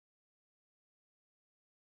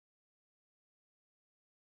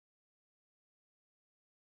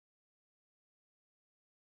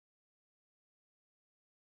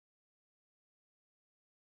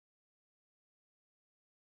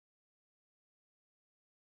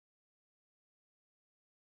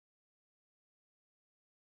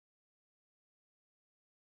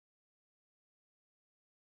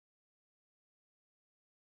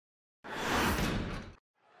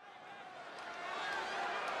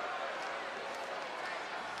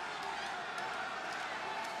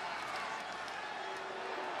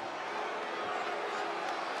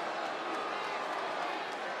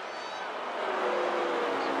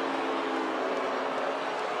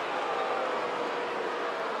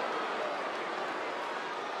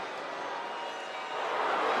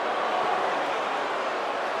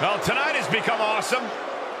Well, tonight has become awesome.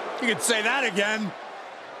 You could say that again.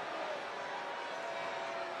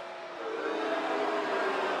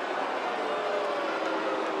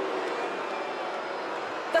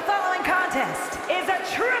 The following contest is a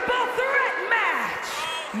triple threat match.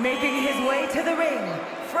 Making his way to the ring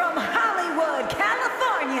from Hollywood,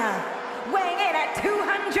 California, weighing in at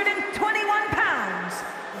 221 pounds,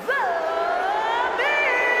 The Miz!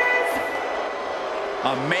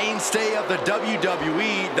 A mainstay of the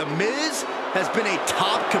WWE, The Miz has been a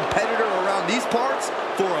top competitor around these parts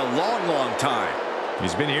for a long, long time.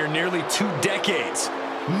 He's been here nearly 2 decades.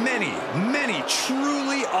 Many, many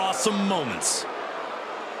truly awesome moments.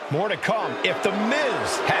 More to come if The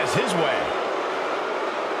Miz has his way.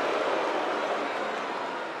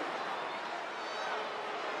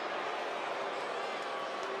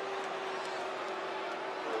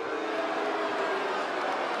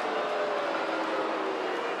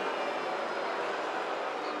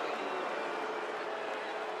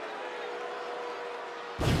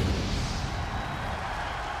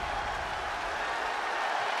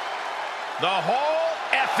 The whole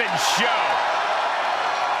effing show.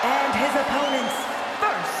 And his opponents,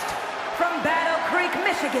 first, from Battle Creek,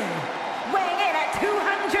 Michigan, weighing in at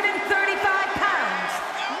 235 pounds,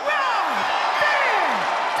 Rob Van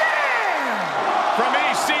Dam! From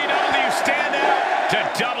ECW standout to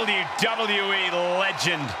WWE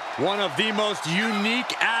legend. One of the most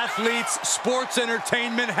unique athletes sports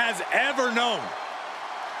entertainment has ever known.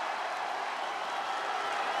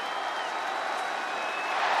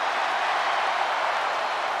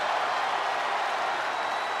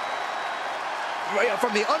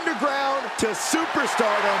 From the underground to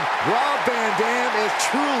superstardom, Rob Van Dam is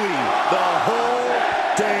truly the whole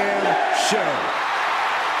damn show.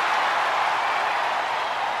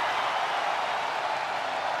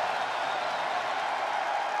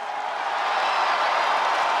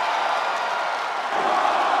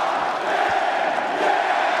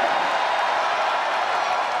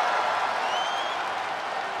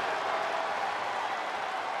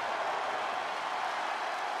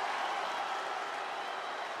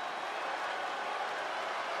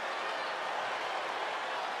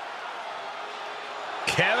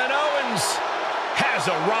 Kevin Owens has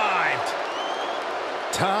arrived.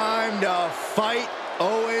 Time to fight,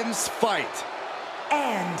 Owens, fight.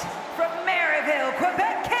 And from Maryville,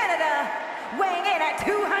 Quebec, Canada, weighing in at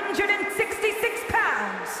 266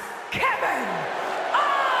 pounds, Kevin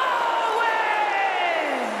Owens!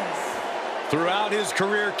 Throughout his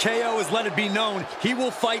career, KO has let it be known he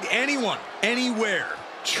will fight anyone, anywhere.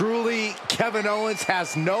 Truly, Kevin Owens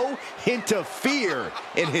has no hint of fear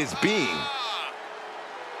in his being.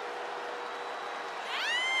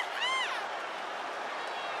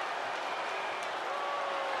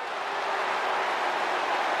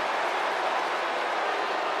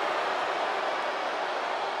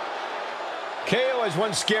 KO has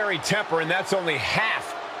one scary temper, and that's only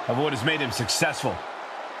half of what has made him successful.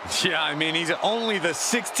 Yeah, I mean, he's only the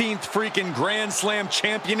 16th freaking Grand Slam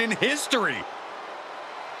champion in history.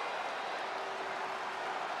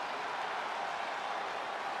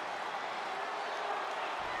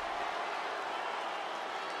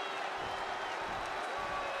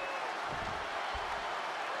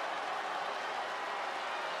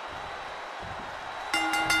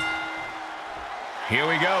 Here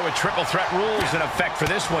we go with triple threat rules in effect for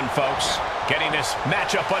this one, folks. Getting this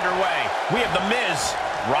matchup underway, we have The Miz,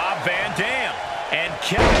 Rob Van Dam, and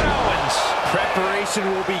Kevin Owens. Preparation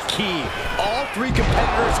will be key. All 3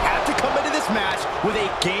 competitors have to come into this match with a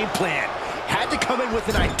game plan. Had to come in with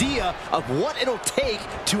an idea of what it'll take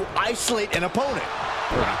to isolate an opponent.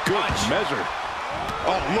 Good measure.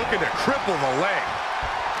 Oh, looking to cripple the leg.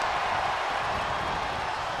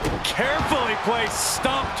 Carefully placed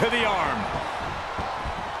stomp to the arm.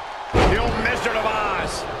 The old Wizard of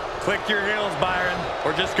Oz. Click your heels, Byron,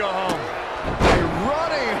 or just go home. A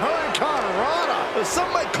running Hurricanrana.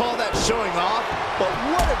 Some might call that showing off, but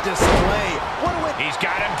what a display. What a win. He's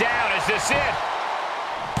got him down. Is this it?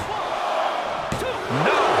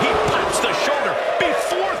 No, he pops the shoulder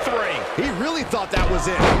before 3. He really thought that was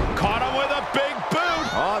it. Caught him with a big boot.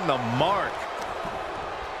 On the mark.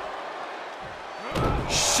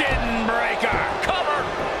 Shin breaker. Cover.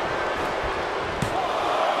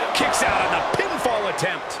 Kicks out on the pinfall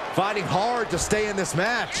attempt. Fighting hard to stay in this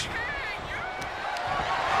match.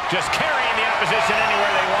 Just carrying the opposition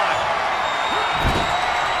anywhere they want.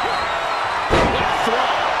 Left throw.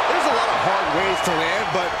 There's a lot of hard ways to land,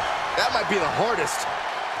 but that might be the hardest.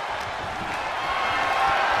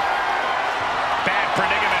 Bad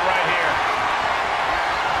predicament right here.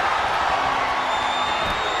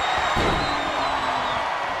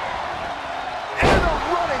 And a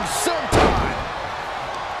running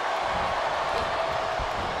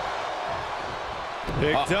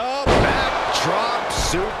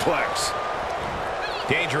suplex.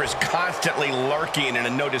 Danger is constantly lurking in a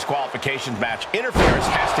no disqualifications match. Interference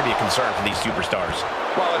has to be a concern for these superstars.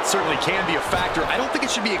 While it certainly can be a factor, I don't think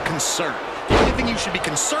it should be a concern. The only thing you should be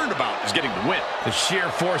concerned about is getting the win. The sheer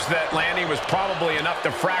force of that landing was probably enough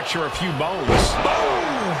to fracture a few bones.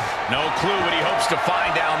 Boom! No clue what he hopes to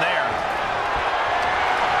find down there.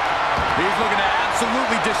 He's looking to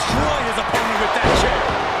absolutely destroy his opponent with that chair.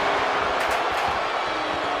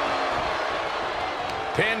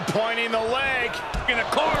 Pinpointing the leg in a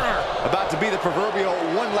corner. About to be the proverbial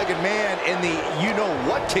one-legged man in the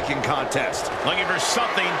you-know-what kicking contest. Looking for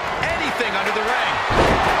something, anything under the ring.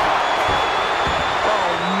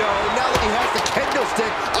 Oh, no. Now that he has the kendo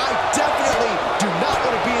stick, I definitely do not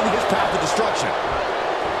want to be in his path of destruction.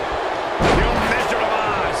 You miserable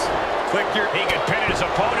Oz. He could pin his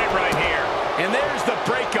opponent right here. And there's the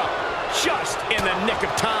breakup, just in the nick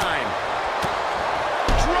of time.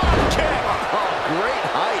 Drop kick. Oh, great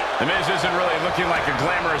height. The Miz isn't really looking like a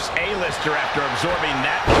glamorous A-lister after absorbing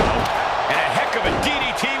that blow. And a heck of a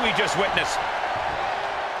DDT we just witnessed.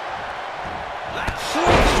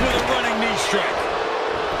 Crushed with a running knee strike.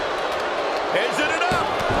 Is it enough?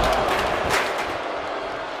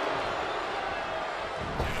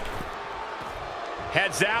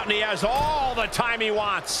 Heads out, and he has all the time he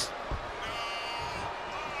wants.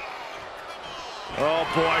 Oh,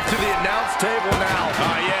 boy, to the announce table now.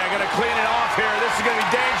 Oh, yeah, gonna clean it off here. This is gonna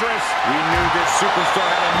be dangerous. We knew this superstar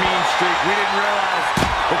had a mean streak. We didn't realize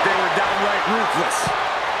that they were downright ruthless.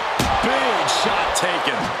 Big shot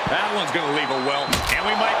taken. That one's gonna leave a welt. And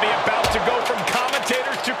we might be about to go from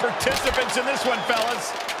commentators to participants in this one,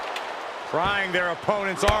 fellas. Prying their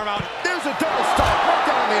opponent's arm out. There's a double stop right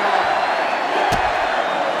down the arm.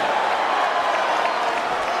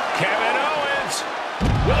 Kevin Owens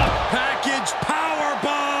with a Package power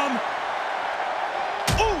bomb.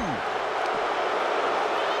 Ooh.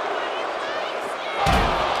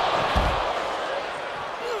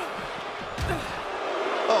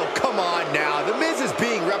 Oh, come on now. The Miz is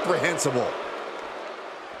being reprehensible.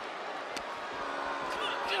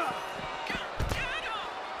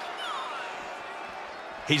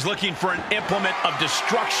 He's looking for an implement of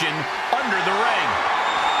destruction under the ring.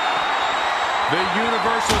 The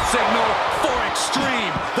universal signal for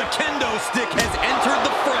extreme. The kendo stick has entered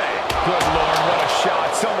the fray. Good Lord, what a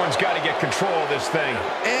shot. Someone's got to get control of this thing.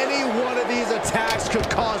 Any one of these attacks could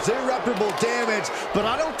cause irreparable damage, but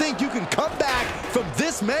I don't think you can come back from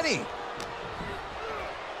this many.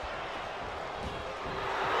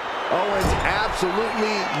 Owens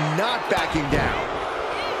absolutely not backing down.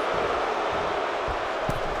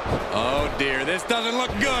 Oh, dear. This doesn't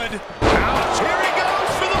look good. Ouch, here he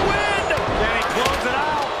goes for the win. Can he close it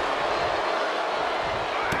out?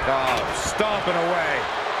 Oh, stomping away.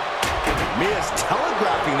 Mia's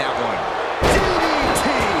telegraphing that one. DDT!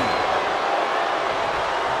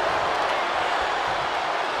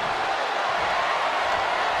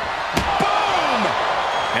 Boom!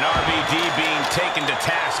 And RVD being taken to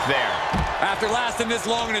task there. After lasting this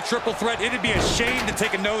long in a triple threat, it'd be a shame to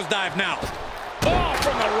take a nosedive now. Oh,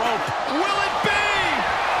 from the rope. Will it be?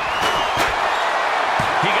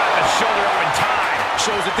 He got the shoulder up in time.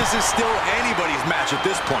 Shows that this is still anybody's match at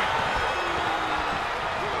this point.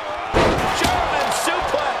 German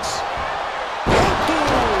suplex.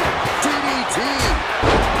 DDT!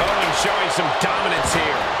 Owens showing some dominance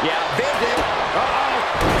here. Yeah, Van Dam. Uh-oh.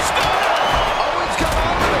 Stunner. Owens got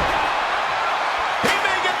on with it. He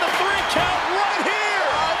may get the 3 count right here.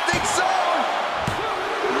 I think so.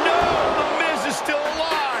 No, the Miz is still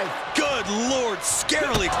alive. Good Lord,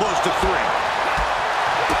 scarily close to 3.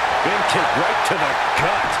 Big kick right to the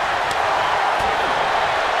gut.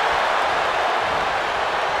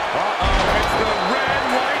 Uh-oh, it's the red,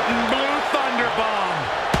 white, and blue Thunder Bomb.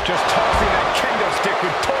 Just tossing that kendo stick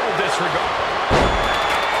with total disregard.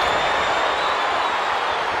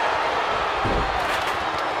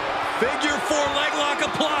 Figure 4 leg lock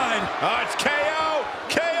applied. Oh, it's KO.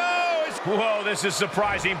 KO. Whoa, this is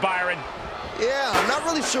surprising, Byron. Yeah, I'm not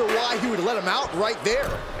really sure why he would let him out right there.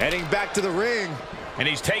 Heading back to the ring. And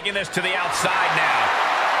he's taking this to the outside now.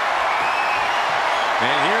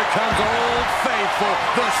 And here comes Old Faithful.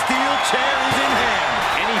 The steel chair is in hand.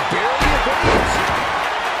 And he barely evades.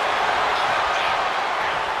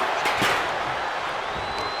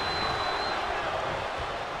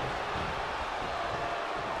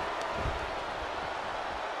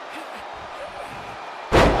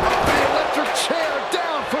 The electric chair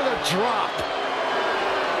down for the drop.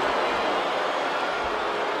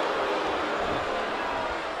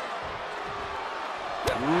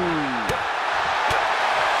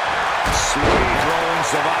 Sweet rolling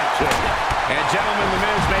savant kick. And gentlemen, the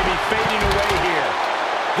Miz may be fading away here.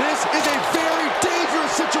 This is a very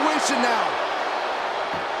dangerous situation now.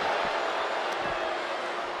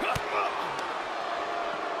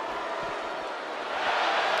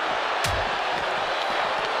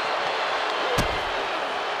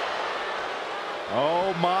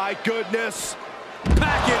 Oh my goodness.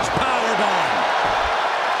 Package powerbomb.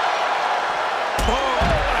 Oh,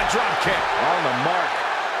 what a drop kick. On the mark.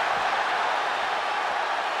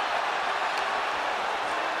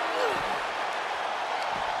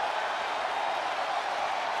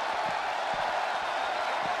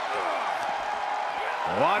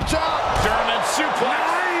 Watch out. German suplex.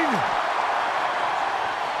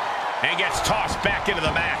 And gets tossed back into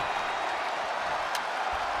the mat.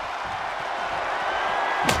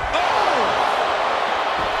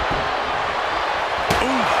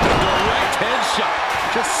 Headshot.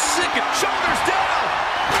 Just sick it. Shoulders down.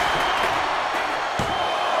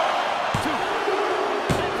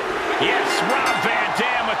 Yes, Rob Van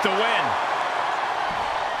Dam with the win.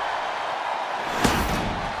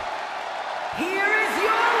 Here is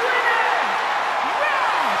your winner,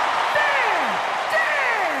 Rob Van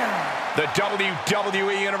Dam. The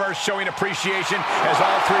WWE Universe showing appreciation as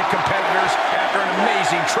all three competitors after an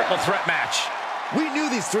amazing triple threat match. We knew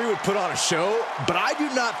these three would put on a show, but I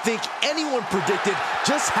do not think anyone predicted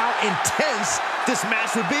just how intense this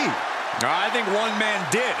match would be. I think one man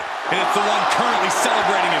did, and it's the one currently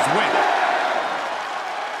celebrating his win.